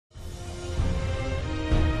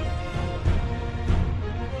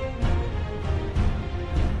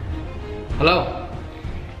Hello,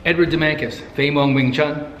 Edward Demankis, Fei Mong Wing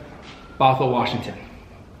Chun, Bothell, Washington.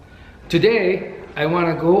 Today, I want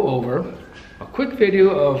to go over a quick video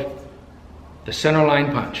of the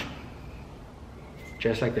Centerline Punch.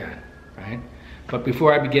 Just like that, right? But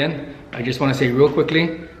before I begin, I just want to say real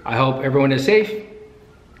quickly, I hope everyone is safe,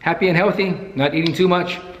 happy and healthy, not eating too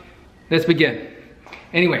much. Let's begin.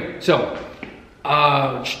 Anyway, so,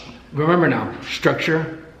 remember now,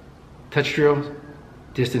 structure, touch drills,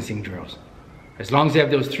 distancing drills. As long as you have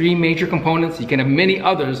those three major components, you can have many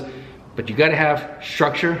others, but you gotta have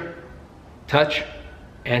structure, touch,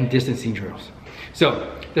 and distancing drills.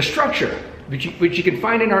 So, the structure, which you can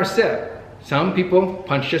find in our set, some people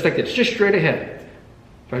punch just like this, just straight ahead.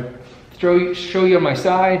 If I show you on my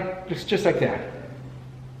side, just like that.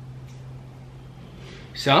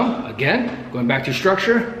 Some, again, going back to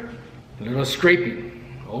structure, a little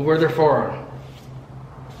scraping over their forearm.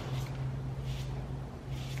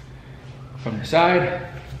 From the side.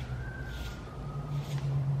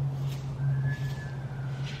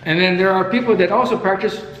 And then there are people that also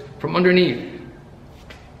practice from underneath.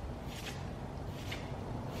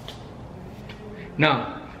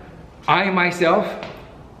 Now, I myself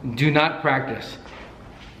do not practice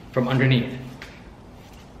from underneath.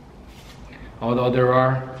 Although there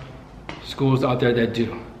are schools out there that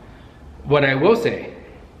do. What I will say,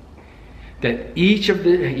 that each of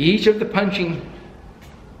the punching,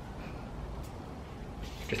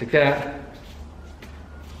 just like that,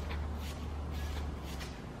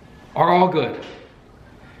 are all good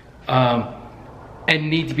and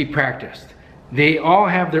need to be practiced. They all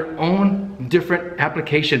have their own different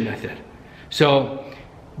application method. So,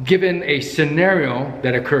 given a scenario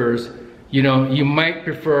that occurs, you know, you might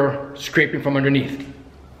prefer scraping from underneath,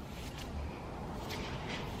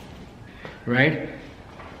 right?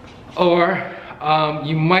 Or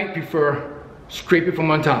you might prefer scraping from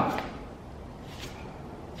on top.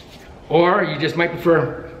 Or you just might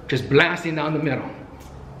prefer just blasting down the middle.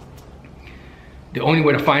 The only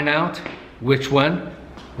way to find out which one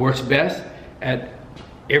works best at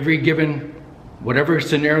every given, whatever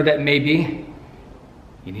scenario that may be,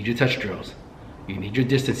 you need your touch drills. You need your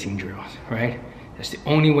distancing drills, right? That's the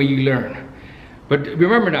only way you learn. But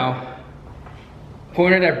remember now, a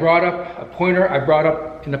pointer I brought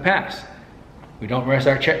up in the past. We don't rest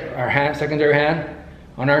our hand, secondary hand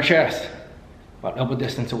on our chest, about elbow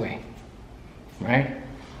distance away, right?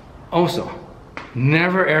 Also,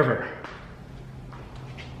 never ever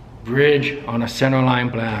bridge on a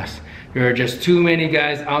centerline blast. There are just too many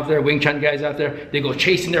guys out there, Wing Chun guys out there, they go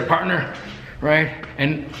chasing their partner, right?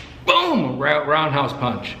 And boom, roundhouse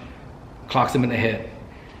punch. Clocks them in the head.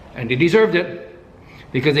 And they deserved it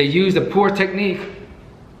because they used a poor technique.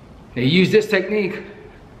 They used this technique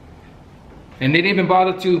and they didn't even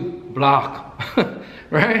bother to block,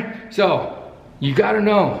 right? So, you gotta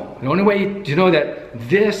know, the only way to know that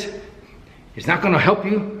this is not gonna help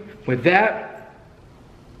you with that,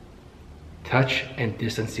 touch and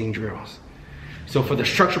distancing drills. So for the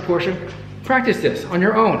structure portion, practice this on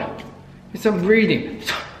your own. It's some breathing.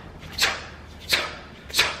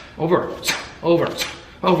 Over, over,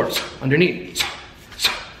 over, underneath.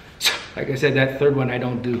 Like I said, that third one I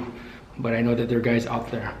don't do, but I know that there are guys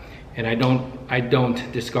out there, and I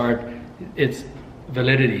don't discard its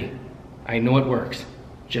validity. I know it works.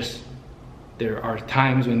 Just there are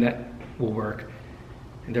times when that will work,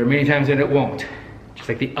 and there are many times when it won't. Just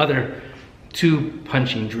like the other two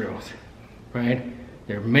punching drills, right?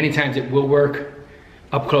 There are many times it will work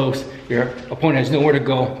up close. Your opponent has nowhere to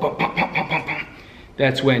go. Bum, bum, bum, bum, bum, bum.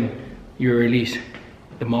 That's when you release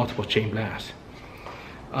the multiple chain blasts.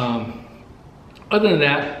 Other than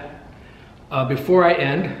that, before I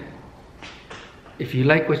end, if you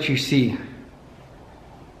like what you see,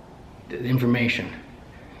 the information,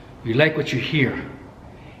 you like what you hear,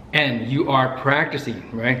 and you are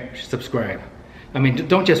practicing, right? Subscribe. I mean,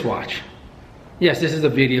 don't just watch. Yes, this is a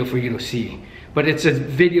video for you to see, but it's a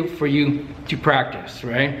video for you to practice,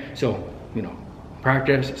 right? So, you know,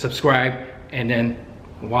 practice, subscribe, and then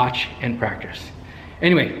watch and practice.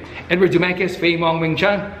 Anyway, Edward Demankis, Fei Mong Wing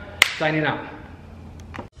Chun, signing out.